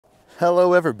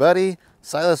Hello everybody,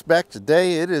 Silas back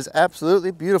today. It is absolutely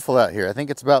beautiful out here. I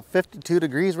think it's about 52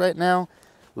 degrees right now.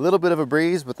 A little bit of a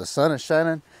breeze, but the sun is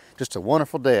shining. Just a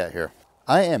wonderful day out here.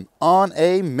 I am on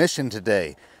a mission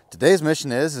today. Today's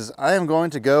mission is I am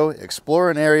going to go explore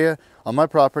an area on my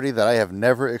property that I have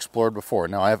never explored before.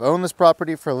 Now, I've owned this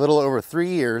property for a little over 3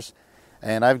 years,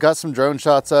 and I've got some drone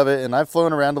shots of it, and I've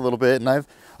flown around a little bit, and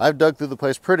I've dug through the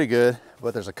place pretty good,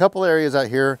 but there's a couple areas out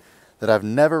here that I've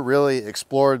never really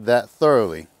explored that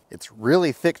thoroughly. It's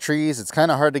really thick trees. It's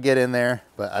kind of hard to get in there,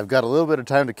 but I've got a little bit of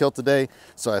time to kill today,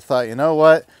 so I thought, you know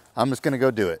what? I'm just gonna go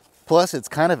do it. Plus, it's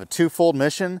kind of a twofold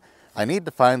mission. I need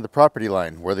to find the property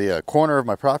line where the corner of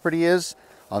my property is.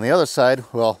 On the other side,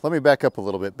 well, let me back up a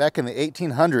little bit. Back in the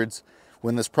 1800s,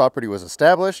 when this property was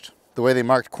established, the way they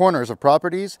marked corners of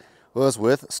properties was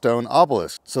with stone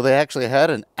obelisks. So they actually had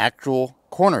an actual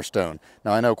cornerstone.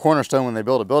 Now, I know cornerstone, when they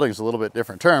build a building, is a little bit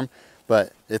different term,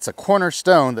 but it's a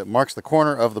cornerstone that marks the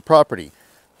corner of the property.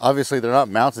 Obviously, they're not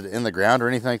mounted in the ground or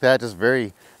anything like that. Just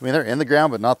very, I mean, they're in the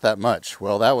ground, but not that much.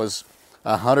 Well, that was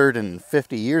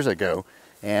 150 years ago.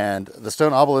 And the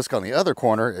stone obelisk on the other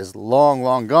corner is long,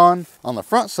 long gone. On the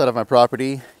front side of my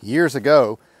property, years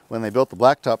ago, when they built the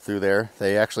blacktop through there,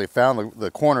 they actually found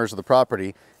the corners of the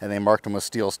property and they marked them with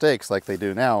steel stakes like they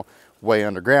do now, way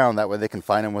underground. That way they can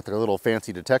find them with their little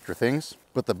fancy detector things.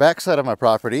 But the back side of my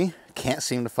property can't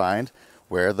seem to find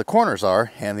where the corners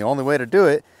are. And the only way to do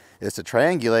it is to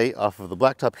triangulate off of the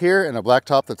blacktop here and a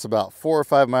blacktop that's about 4 or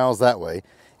 5 miles that way.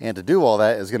 And to do all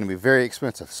that is going to be very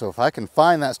expensive. So if I can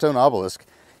find that stone obelisk,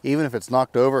 even if it's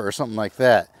knocked over or something like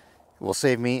that, it will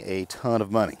save me a ton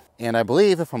of money. And I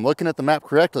believe, if I'm looking at the map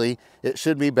correctly, it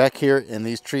should be back here in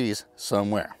these trees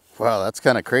somewhere. Wow, that's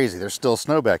kind of crazy. There's still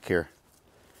snow back here.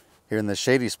 Here in this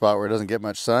shady spot where it doesn't get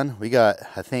much sun, we got,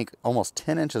 I think, almost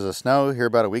 10 inches of snow here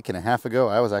about a week and a half ago.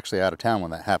 I was actually out of town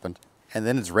when that happened. And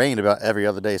then it's rained about every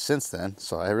other day since then,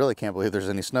 so I really can't believe there's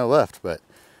any snow left, but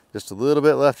just a little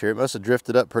bit left here. It must have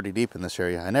drifted up pretty deep in this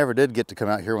area. I never did get to come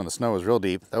out here when the snow was real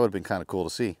deep. That would have been kind of cool to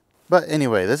see. But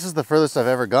anyway, this is the furthest I've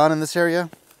ever gone in this area.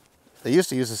 They used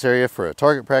to use this area for a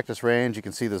target practice range. You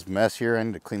can see this mess here. I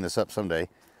need to clean this up someday.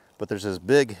 But there's this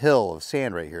big hill of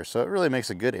sand right here, so it really makes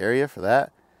a good area for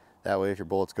that. That way, if your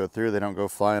bullets go through, they don't go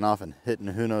flying off and hitting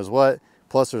who knows what.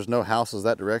 Plus, there's no houses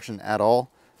that direction at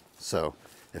all. So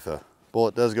if a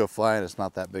bullet does go flying, it's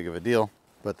not that big of a deal.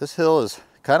 But this hill is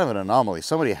kind of an anomaly.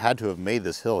 Somebody had to have made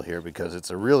this hill here because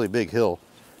it's a really big hill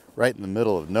right in the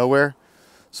middle of nowhere.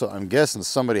 So I'm guessing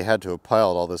somebody had to have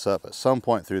piled all this up at some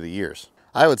point through the years.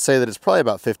 I would say that it's probably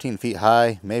about 15 feet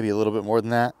high, maybe a little bit more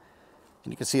than that.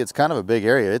 And you can see it's kind of a big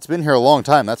area. It's been here a long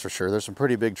time, that's for sure. There's some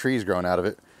pretty big trees growing out of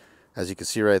it. As you can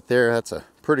see right there, that's a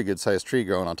pretty good sized tree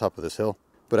growing on top of this hill.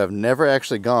 But I've never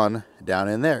actually gone down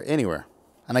in there anywhere.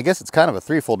 And I guess it's kind of a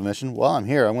threefold mission. While I'm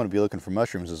here, I'm going to be looking for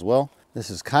mushrooms as well. This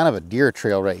is kind of a deer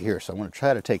trail right here, so I'm going to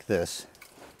try to take this.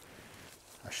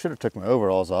 I should have took my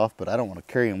overalls off, but I don't want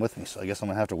to carry them with me, so I guess I'm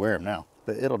going to have to wear them now.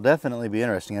 But it'll definitely be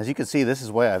interesting. As you can see, this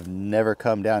is why I've never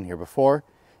come down here before,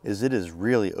 is it is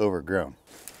really overgrown.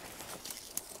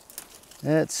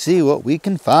 Let's see what we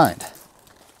can find.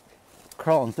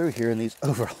 Crawling through here in these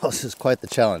overalls is quite the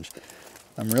challenge.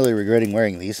 I'm really regretting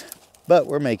wearing these, but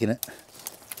we're making it.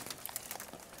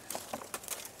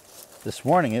 This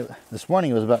morning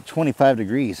it was about 25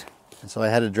 degrees, and so I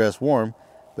had to dress warm,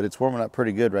 but it's warming up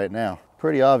pretty good right now.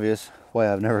 Pretty obvious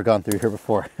why I've never gone through here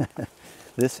before.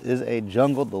 This is a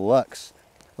jungle deluxe.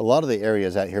 A lot of the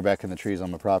areas out here back in the trees on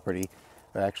the property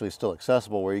are actually still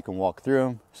accessible where you can walk through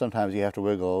them. Sometimes you have to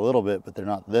wiggle a little bit, but they're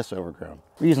not this overgrown.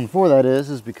 Reason for that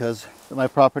is because my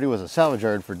property was a salvage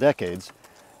yard for decades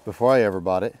before I ever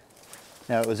bought it.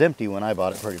 Now, it was empty when I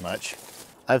bought it pretty much.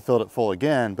 I've filled it full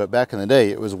again, but back in the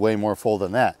day, it was way more full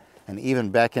than that. And even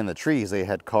back in the trees, they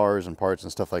had cars and parts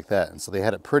and stuff like that. And so they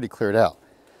had it pretty cleared out.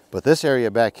 But this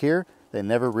area back here, they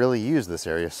never really used this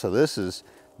area. So this is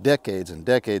decades and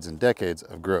decades and decades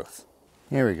of growth.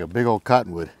 Here we go, big old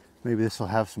cottonwood. Maybe this will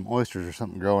have some oysters or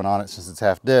something growing on it since it's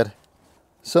half dead.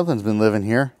 Something's been living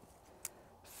here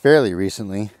fairly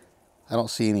recently. I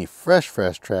don't see any fresh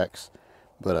tracks,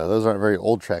 but those aren't very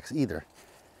old tracks either.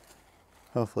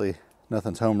 Hopefully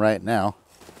nothing's home right now.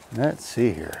 Let's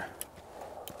see here.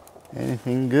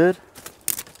 Anything good?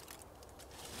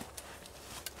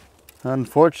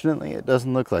 Unfortunately, it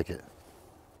doesn't look like it.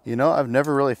 You know, I've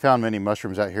never really found many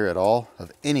mushrooms out here at all,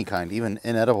 of any kind, even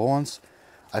inedible ones.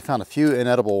 I found a few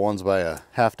inedible ones by a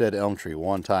half-dead elm tree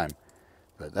one time,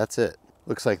 but that's it.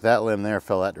 Looks like that limb there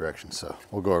fell that direction, so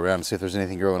we'll go around and see if there's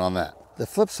anything growing on that. The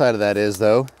flip side of that is,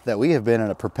 though, that we have been in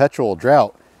a perpetual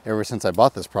drought ever since I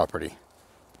bought this property.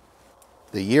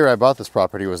 The year I bought this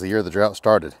property was the year the drought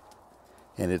started.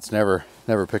 and it's never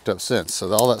picked up since.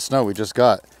 So all that snow we just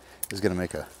got is going to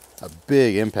make a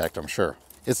big impact, I'm sure.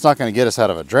 It's not going to get us out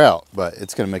of a drought, but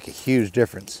it's going to make a huge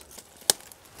difference.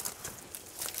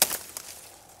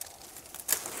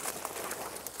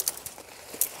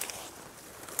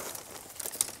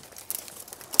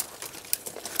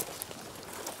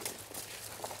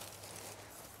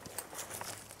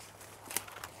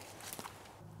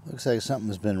 Looks like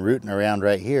something's been rooting around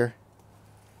right here.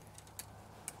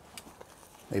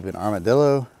 Maybe an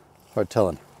armadillo, hard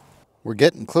telling. We're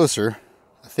getting closer.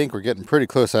 I think we're getting pretty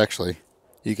close actually.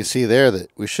 You can see there that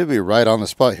we should be right on the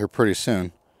spot here pretty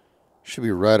soon. Should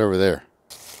be right over there.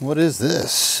 What is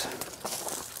this?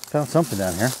 Found something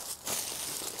down here.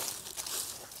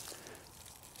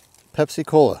 Pepsi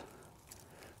Cola.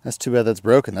 That's too bad that's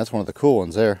broken. That's one of the cool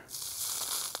ones there.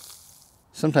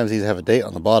 Sometimes these have a date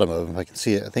on the bottom of them, if I can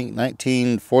see it. I think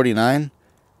 1949.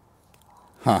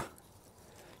 Huh.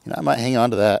 You know, I might hang on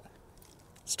to that.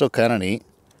 Still kind of neat.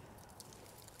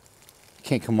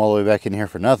 Can't come all the way back in here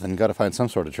for nothing. Got to find some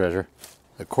sort of treasure.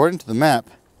 According to the map,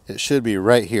 it should be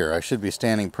right here. I should be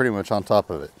standing pretty much on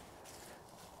top of it.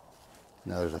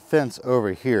 Now there's a fence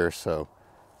over here, so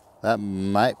that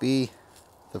might be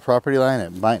the property line.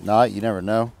 It might not. You never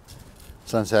know.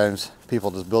 Sometimes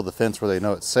people just build the fence where they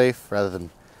know it's safe rather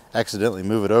than accidentally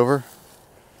move it over.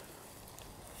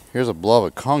 Here's a blob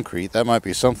of concrete. That might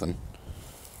be something,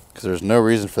 because there's no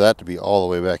reason for that to be all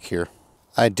the way back here.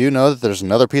 I do know that there's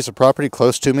another piece of property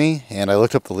close to me, and I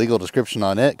looked up the legal description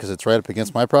on it because it's right up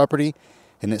against my property,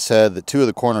 and it said that 2 of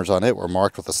the corners on it were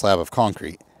marked with a slab of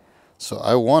concrete. So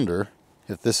I wonder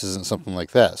if this isn't something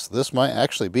like that. So this might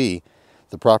actually be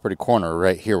the property corner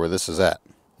right here where this is at.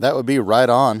 That would be right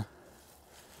on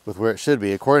with where it should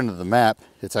be. According to the map,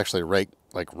 it's actually right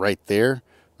there,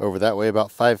 over that way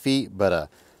about 5 feet, but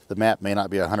the map may not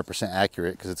be 100%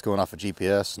 accurate because it's going off of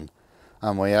GPS, and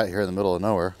I'm way out here in the middle of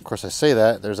nowhere. Of course, I say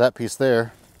that. There's that piece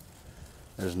there.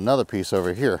 There's another piece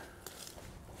over here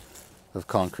of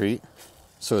concrete.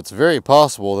 So it's very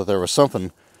possible that there was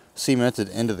something cemented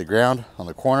into the ground on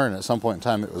the corner, and at some point in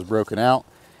time it was broken out,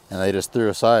 and they just threw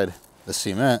aside the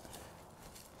cement.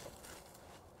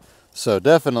 So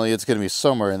definitely it's going to be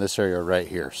somewhere in this area right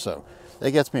here. So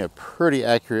that gets me a pretty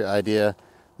accurate idea.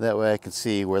 That way I can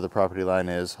see where the property line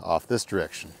is off this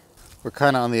direction. We're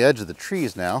kind of on the edge of the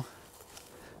trees now.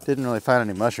 Didn't really find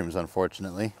any mushrooms,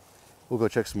 unfortunately. We'll go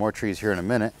check some more trees here in a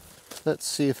minute. Let's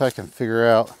see if I can figure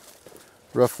out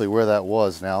roughly where that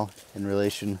was now in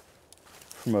relation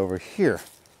from over here.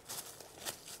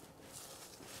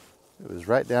 It was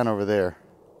right down over there.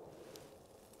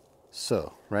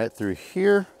 So, right through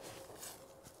here.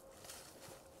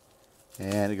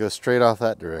 And it goes straight off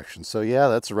that direction. So yeah,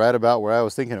 that's right about where I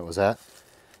was thinking it was at.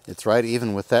 It's right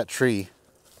even with that tree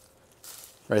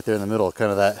right there in the middle, kind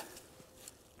of that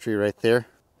tree right there.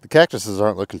 The cactuses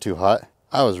aren't looking too hot.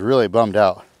 I was really bummed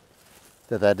out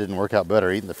that didn't work out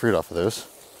better, eating the fruit off of those.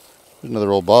 There's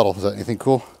another old bottle. Is that anything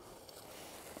cool?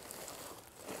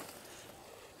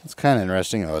 It's kind of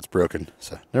interesting. Oh, it's broken.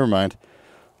 So never mind.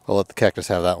 I'll let the cactus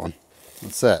have that one.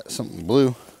 What's that? Something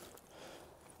blue?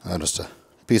 Oh, just a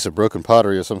piece of broken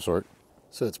pottery of some sort.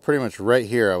 So it's pretty much right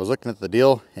here. I was looking at the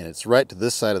deal, and it's right to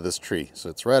this side of this tree. So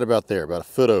it's right about there, about a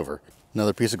foot over.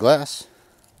 Another piece of glass.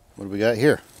 What do we got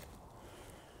here?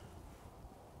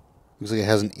 Looks like it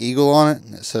has an eagle on it,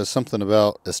 and it says something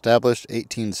about established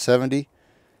 1870.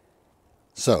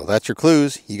 So that's your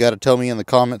clues. You got to tell me in the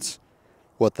comments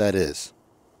what that is.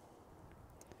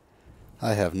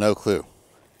 I have no clue.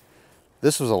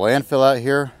 This was a landfill out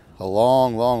here a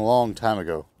long time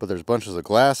ago, but there's bunches of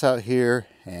glass out here,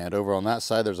 and over on that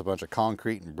side there's a bunch of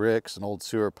concrete and bricks, an old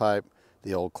sewer pipe,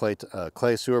 the old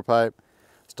clay sewer pipe,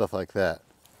 stuff like that.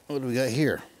 What do we got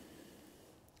here?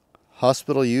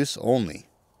 Hospital use only.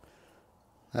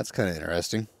 That's kind of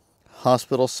interesting.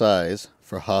 Hospital size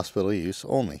for hospital use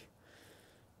only.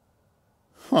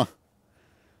 Huh.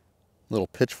 Little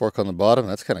pitchfork on the bottom.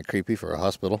 That's kind of creepy for a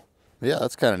hospital. Yeah,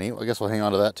 that's kind of neat. I guess we'll hang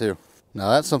on to that too. Now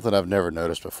that's something I've never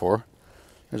noticed before.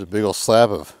 There's a big old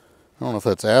slab of, I don't know if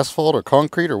that's asphalt or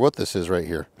concrete or what this is right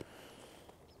here.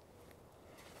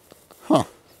 Huh.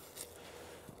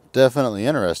 Definitely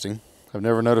interesting. I've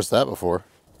never noticed that before.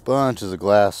 Bunches of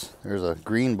glass. There's a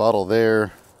green bottle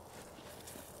there.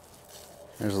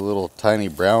 There's a little tiny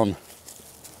brown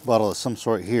bottle of some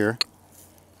sort here.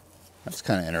 That's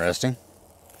kind of interesting.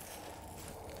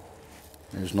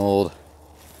 There's an old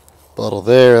bottle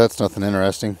there. That's nothing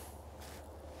interesting.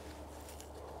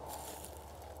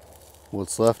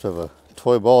 What's left of a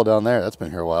toy ball down there. That's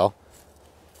been here a while.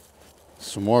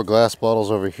 Some more glass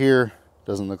bottles over here.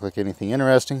 Doesn't look like anything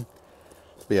interesting.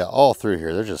 But yeah, all through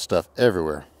here, there's just stuff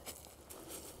everywhere.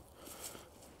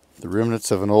 The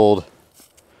remnants of an old,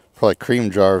 probably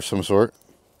cream jar of some sort.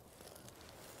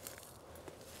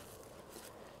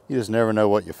 You just never know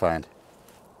what you find.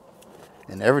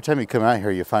 And every time you come out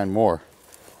here, you find more.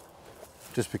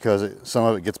 Just because some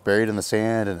of it gets buried in the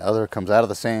sand and other comes out of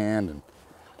the sand. And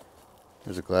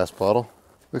there's a glass bottle.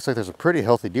 Looks like there's a pretty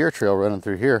healthy deer trail running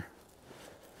through here.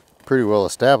 Pretty well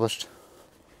established.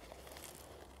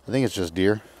 I think it's just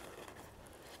deer.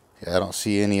 Yeah, I don't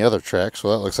see any other tracks.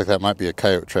 Well, that looks like that might be a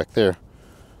coyote track there.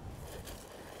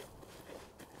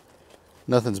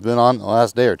 Nothing's been on the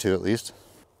last day or two at least.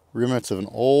 Remnants of an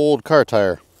old car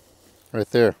tire right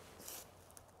there.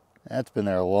 That's been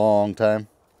there a long time.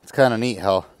 It's kind of neat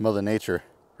how Mother Nature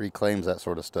reclaims that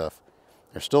sort of stuff.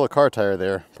 There's still a car tire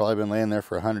there, probably been laying there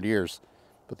for 100 years,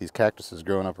 but these cactuses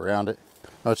growing up around it.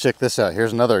 Oh, check this out.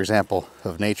 Here's another example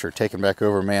of nature taking back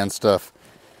over man's stuff.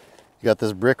 You got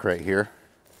this brick right here,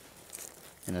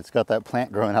 and it's got that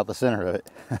plant growing out the center of it.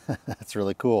 That's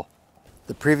really cool.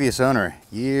 The previous owner,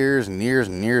 years and years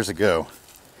and years ago,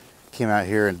 came out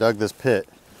here and dug this pit,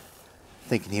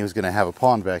 thinking he was going to have a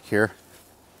pond back here.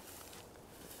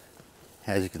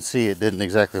 As you can see, it didn't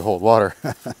exactly hold water.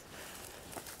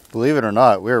 Believe it or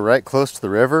not, we're right close to the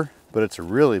river, but it's a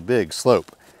really big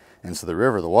slope. And so the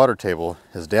river, the water table,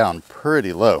 is down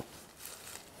pretty low.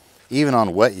 Even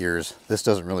on wet years, this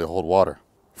doesn't really hold water.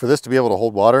 For this to be able to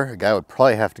hold water, a guy would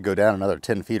probably have to go down another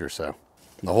 10 feet or so.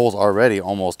 The hole's already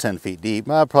almost 10 feet deep.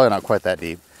 Well, probably not quite that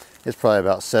deep. It's probably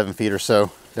about 7 feet or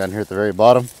so down here at the very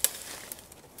bottom.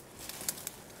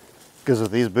 Because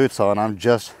with these boots on, I'm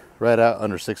just right out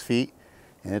under 6 feet.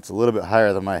 And it's a little bit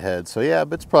higher than my head. So yeah,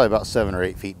 but it's probably about 7 or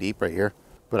 8 feet deep right here.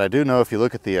 But I do know if you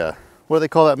look at the, what do they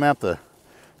call that map? The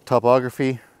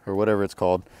topography or whatever it's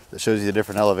called, that shows you the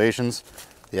different elevations.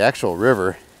 The actual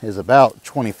river is about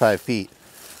 25 feet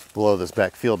below this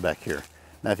back field back here.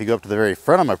 Now if you go up to the very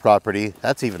front of my property,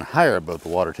 that's even higher above the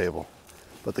water table.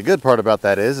 But the good part about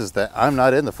that is that I'm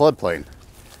not in the floodplain.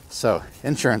 So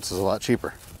insurance is a lot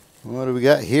cheaper. What do we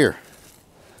got here?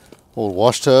 Old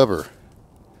wash tub or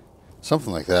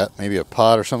something like that. Maybe a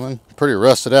pot or something. Pretty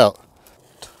rusted out.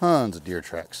 Tons of deer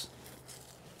tracks.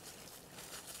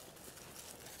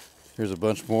 Here's a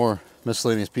bunch more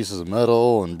miscellaneous pieces of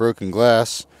metal and broken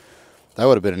glass. That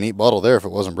would have been a neat bottle there if it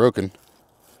wasn't broken.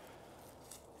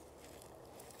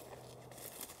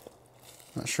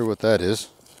 Not sure what that is.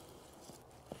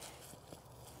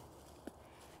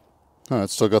 Oh,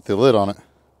 it's still got the lid on it.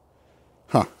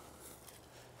 Huh.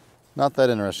 Not that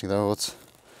interesting though.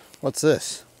 What's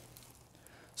this?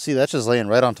 See, that's just laying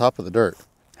right on top of the dirt.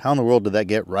 How in the world did that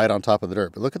get right on top of the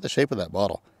dirt? But look at the shape of that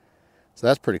bottle. So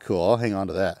that's pretty cool. I'll hang on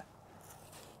to that.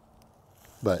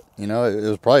 But, you know, it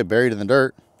was probably buried in the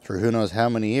dirt for who knows how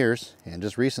many years. And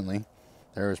just recently,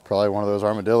 there was probably one of those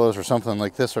armadillos or something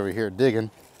like this over here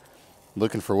digging,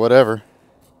 looking for whatever.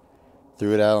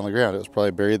 Threw it out on the ground. It was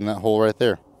probably buried in that hole right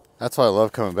there. That's why I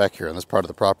love coming back here on this part of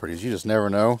the property. Is you just never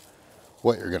know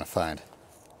what you're going to find.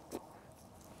 It'd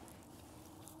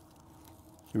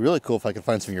be really cool if I could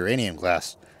find some uranium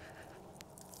glass.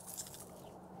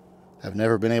 I've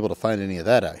never been able to find any of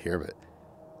that out here, but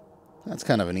that's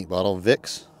kind of a neat bottle.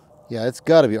 Vicks. Yeah, it's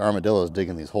got to be armadillos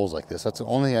digging these holes like this. That's the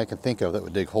only thing I can think of that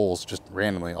would dig holes just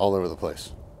randomly all over the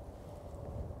place.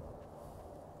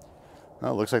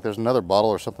 Oh, looks like there's another bottle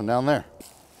or something down there.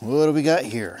 What do we got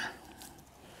here?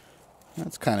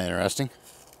 That's kind of interesting.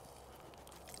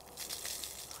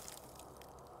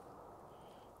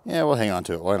 Yeah, we'll hang on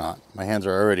to it. Why not? My hands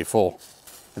are already full.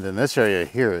 And then this area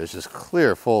here is just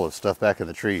clear full of stuff back in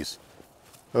the trees.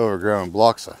 Overgrown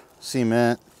blocks of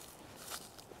cement.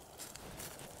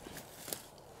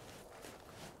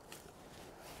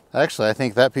 Actually, I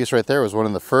think that piece right there was one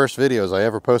of the first videos I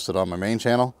ever posted on my main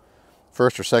channel.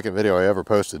 First or second video I ever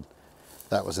posted.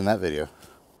 That was in that video.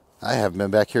 I haven't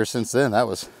been back here since then. That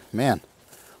was, man,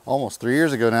 almost 3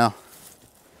 years ago now.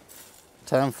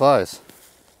 Time flies.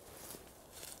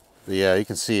 But yeah, you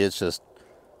can see it's just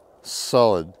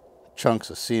solid chunks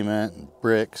of cement and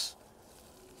bricks.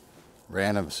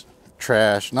 Random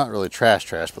trash. Not really trash,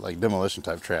 but like demolition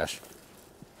type trash.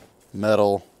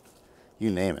 Metal. You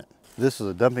name it. This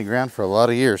was a dumping ground for a lot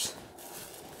of years.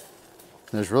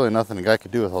 There's really nothing a guy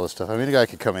could do with all this stuff. I mean, a guy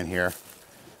could come in here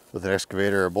with an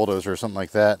excavator or a bulldozer or something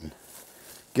like that and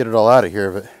get it all out of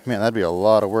here. But man, that'd be a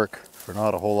lot of work for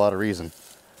not a whole lot of reason.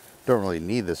 Don't really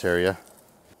need this area.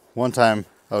 One time,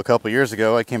 a couple years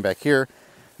ago, I came back here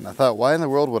and I thought, why in the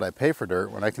world would I pay for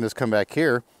dirt when I can just come back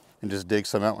here and just dig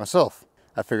some out myself?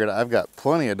 I figured I've got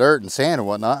plenty of dirt and sand and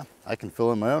whatnot. I can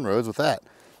fill in my own roads with that.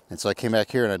 And so I came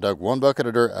back here and I dug one bucket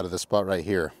of dirt out of this spot right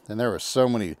here. And there were so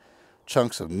many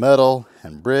chunks of metal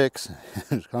and bricks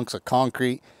and chunks of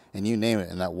concrete and you name it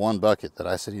in that one bucket that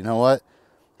I said, you know what?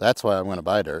 That's why I'm going to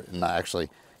buy dirt and not actually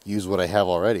use what I have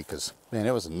already, because, man,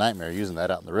 it was a nightmare using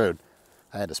that out in the road.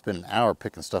 I had to spend an hour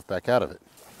picking stuff back out of it.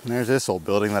 And there's this old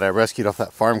building that I rescued off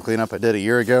that farm cleanup I did a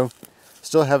year ago.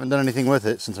 Still haven't done anything with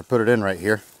it since I put it in right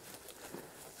here.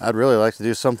 I'd really like to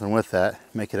do something with that,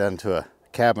 make it into a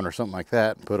cabin or something like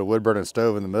that, and put a wood burning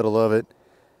stove in the middle of it.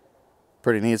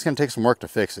 Pretty neat. It's going to take some work to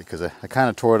fix it because I kind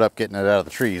of tore it up getting it out of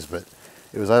the trees, but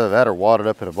it was either that or wad it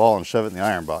up in a ball and shove it in the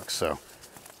iron box. So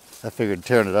I figured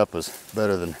tearing it up was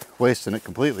better than wasting it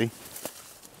completely.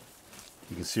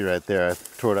 You can see right there, I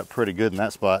tore it up pretty good in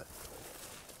that spot.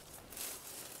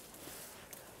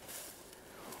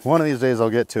 One of these days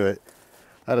I'll get to it.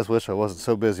 I just wish I wasn't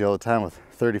so busy all the time with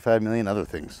 35 million other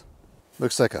things.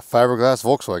 Looks like a fiberglass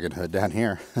Volkswagen hood down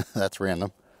here. That's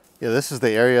random. Yeah, this is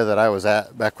the area that I was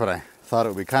at back when I thought it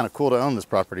would be kind of cool to own this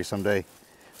property someday.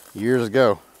 Years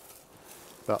ago.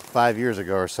 About 5 years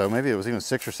ago or so. Maybe it was even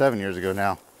 6 or 7 years ago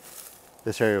now.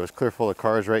 This area was clear full of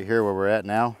cars right here where we're at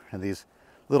now. And these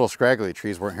little scraggly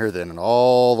trees weren't here then. And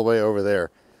all the way over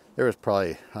there, there was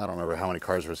probably, I don't remember how many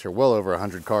cars was here. Well over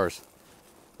 100 cars.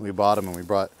 We bought them and we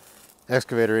brought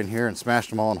excavator in here and smashed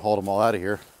them all and hauled them all out of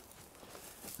here.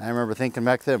 I remember thinking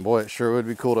back then, boy, it sure would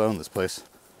be cool to own this place.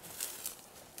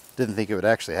 Didn't think it would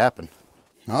actually happen.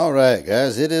 All right,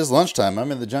 guys, it is lunchtime.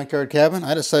 I'm in the junkyard cabin.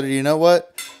 I decided, you know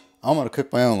what? I'm going to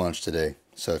cook my own lunch today.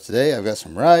 So today I've got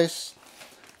some rice.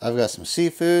 I've got some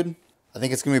seafood. I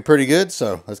think it's going to be pretty good,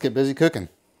 so let's get busy cooking.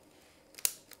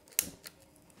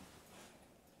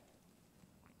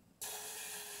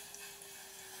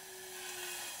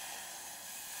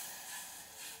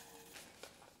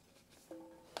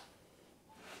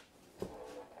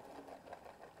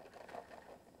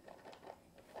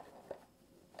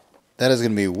 That is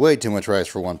going to be way too much rice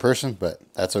for one person, but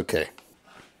that's okay.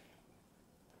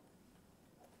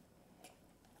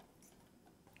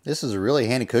 This is a really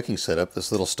handy cooking setup.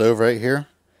 This little stove right here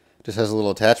just has a little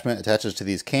attachment, attaches to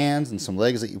these cans and some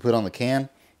legs that you put on the can.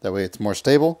 That way it's more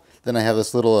stable. Then I have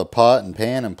this little pot and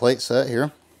pan and plate set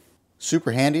here.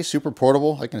 Super handy, super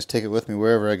portable. I can just take it with me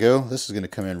wherever I go. This is going to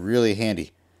come in really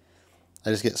handy.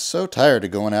 I just get so tired of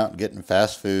going out and getting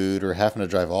fast food or having to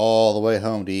drive all the way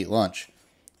home to eat lunch.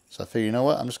 So I figure, you know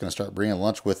what, I'm just going to start bringing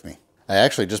lunch with me. I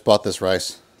actually just bought this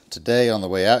rice today on the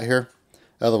way out here.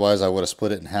 Otherwise, I would have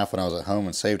split it in half when I was at home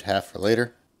and saved half for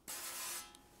later.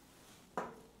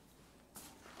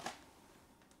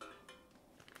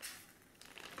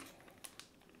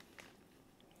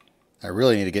 I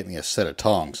really need to get me a set of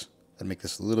tongs. That'd make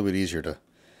this a little bit easier to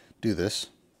do this.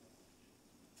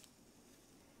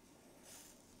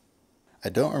 I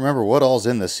don't remember what all's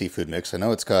in this seafood mix. I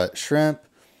know it's got shrimp,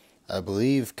 I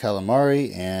believe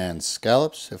calamari, and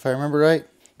scallops, if I remember right.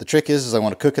 The trick is I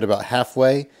want to cook it about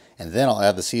halfway, and then I'll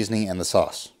add the seasoning and the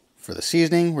sauce. For the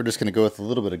seasoning, we're just going to go with a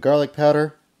little bit of garlic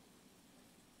powder,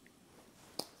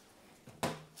 a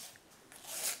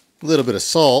little bit of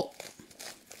salt,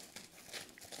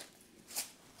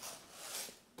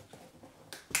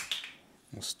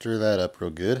 we'll stir that up real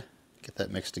good, get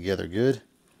that mixed together good.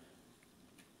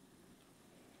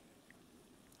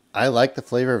 I like the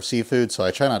flavor of seafood, so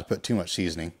I try not to put too much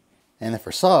seasoning. And then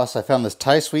for sauce, I found this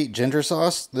Thai sweet ginger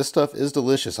sauce. This stuff is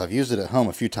delicious. I've used it at home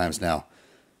a few times now.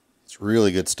 It's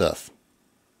really good stuff.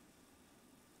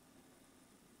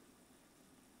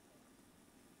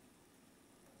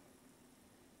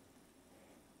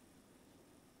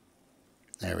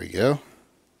 There we go.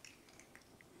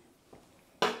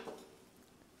 Now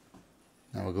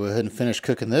we'll go ahead and finish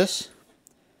cooking this.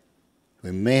 We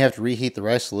may have to reheat the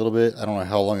rice a little bit. I don't know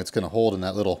how long it's going to hold in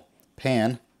that little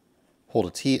pan. Hold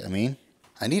its heat, I mean.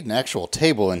 I need an actual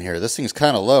table in here. This thing's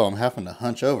kind of low. I'm having to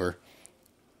hunch over.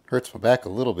 Hurts my back a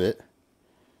little bit.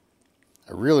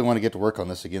 I really want to get to work on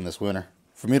this again this winter.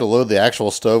 For me to load the actual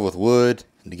stove with wood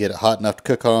and to get it hot enough to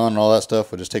cook on and all that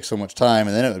stuff would just take so much time,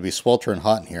 and then it would be sweltering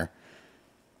hot in here.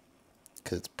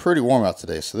 Because it's pretty warm out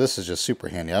today, so this is just super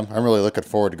handy. I'm really looking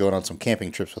forward to going on some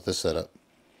camping trips with this setup.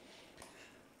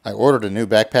 I ordered a new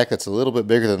backpack that's a little bit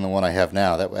bigger than the one I have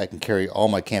now. That way I can carry all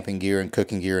my camping gear and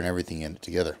cooking gear and everything in it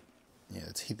together. Yeah,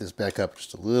 let's heat this back up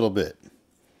just a little bit.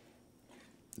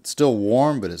 It's still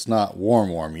warm, but it's not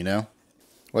warm, you know?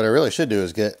 What I really should do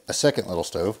is get a second little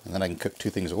stove, and then I can cook two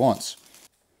things at once.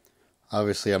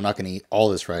 Obviously, I'm not going to eat all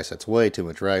this rice. That's way too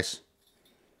much rice.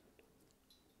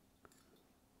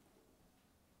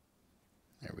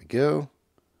 There we go.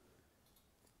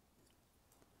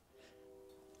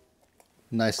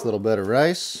 Nice little bed of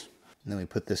rice. And then we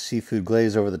put this seafood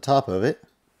glaze over the top of it.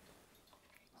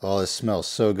 Oh, this smells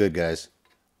so good, guys.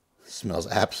 It smells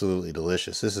absolutely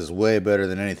delicious. This is way better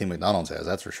than anything McDonald's has,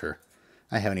 that's for sure.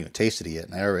 I haven't even tasted it yet,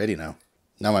 and I already know.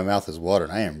 Now my mouth is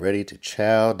watering. I am ready to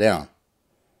chow down.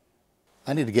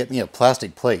 I need to get me a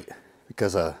plastic plate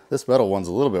because this metal one's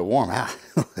a little bit warm. Ah,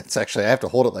 it's actually, I have to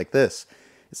hold it like this.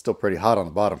 It's still pretty hot on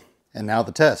the bottom. And now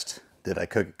the test. Did I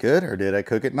cook it good or did I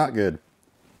cook it not good?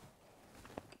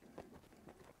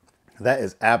 That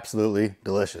is absolutely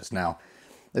delicious. Now,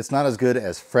 it's not as good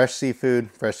as fresh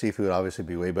seafood. Fresh seafood would obviously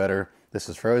be way better. This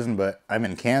is frozen, but I'm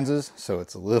in Kansas, so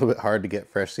it's a little bit hard to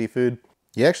get fresh seafood.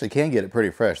 You actually can get it pretty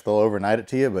fresh. They'll overnight it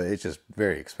to you, but it's just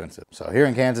very expensive. So here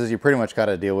in Kansas, you pretty much got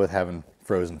to deal with having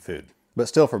frozen food. But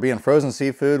still, for being frozen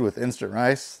seafood with instant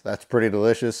rice, that's pretty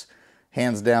delicious.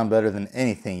 Hands down better than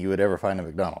anything you would ever find at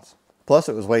McDonald's. Plus,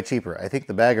 it was way cheaper. I think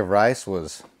the bag of rice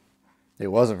it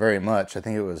wasn't very much. I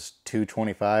think it was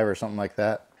 $2.25 or something like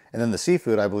that. And then the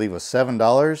seafood, I believe, was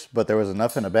 $7, but there was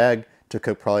enough in a bag to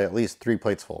cook probably at least 3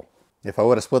 plates full. If I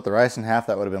would have split the rice in half,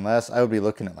 that would have been less. I would be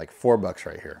looking at like $4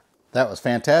 right here. That was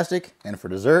fantastic. And for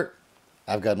dessert,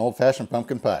 I've got an old-fashioned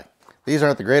pumpkin pie. These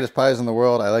aren't the greatest pies in the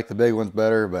world. I like the big ones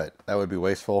better, but that would be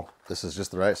wasteful. This is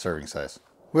just the right serving size.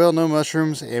 Well, no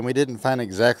mushrooms, and we didn't find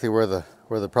exactly where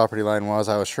the property line was.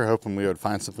 I was sure hoping we would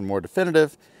find something more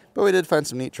definitive, but we did find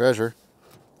some neat treasure.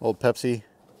 Old Pepsi.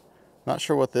 Not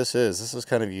sure what this is. This is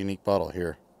kind of a unique bottle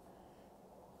here.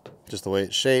 Just the way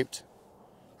it's shaped.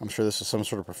 I'm sure this is some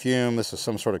sort of perfume. This is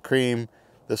some sort of cream.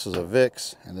 This was a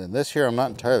Vicks. And then this here, I'm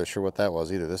not entirely sure what that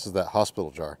was either. This is that hospital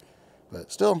jar.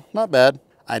 But still, not bad.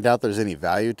 I doubt there's any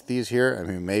value to these here. I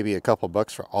mean, maybe a couple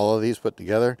bucks for all of these put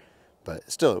together.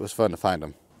 But still, it was fun to find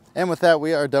them. And with that,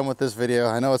 we are done with this video.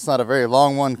 I know it's not a very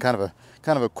long one. Kind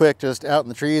of a quick, just out in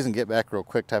the trees and get back real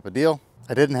quick type of deal.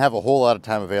 I didn't have a whole lot of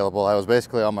time available. I was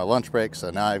basically on my lunch break,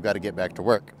 so now I've got to get back to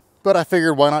work. But I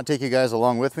figured, why not take you guys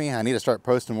along with me? I need to start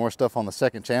posting more stuff on the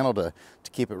second channel to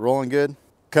keep it rolling good.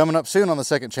 Coming up soon on the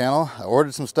second channel, I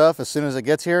ordered some stuff. As soon as it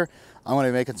gets here, I'm going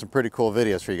to be making some pretty cool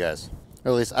videos for you guys.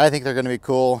 Or at least I think they're going to be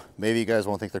cool. Maybe you guys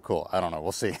won't think they're cool. I don't know.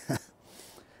 We'll see.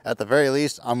 At the very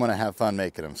least, I'm going to have fun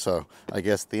making them. So I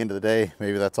guess at the end of the day,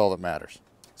 maybe that's all that matters.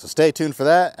 So stay tuned for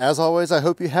that. As always, I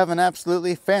hope you have an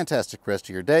absolutely fantastic rest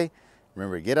of your day.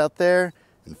 Remember to get out there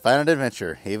and find an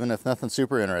adventure, even if nothing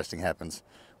super interesting happens.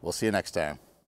 We'll see you next time.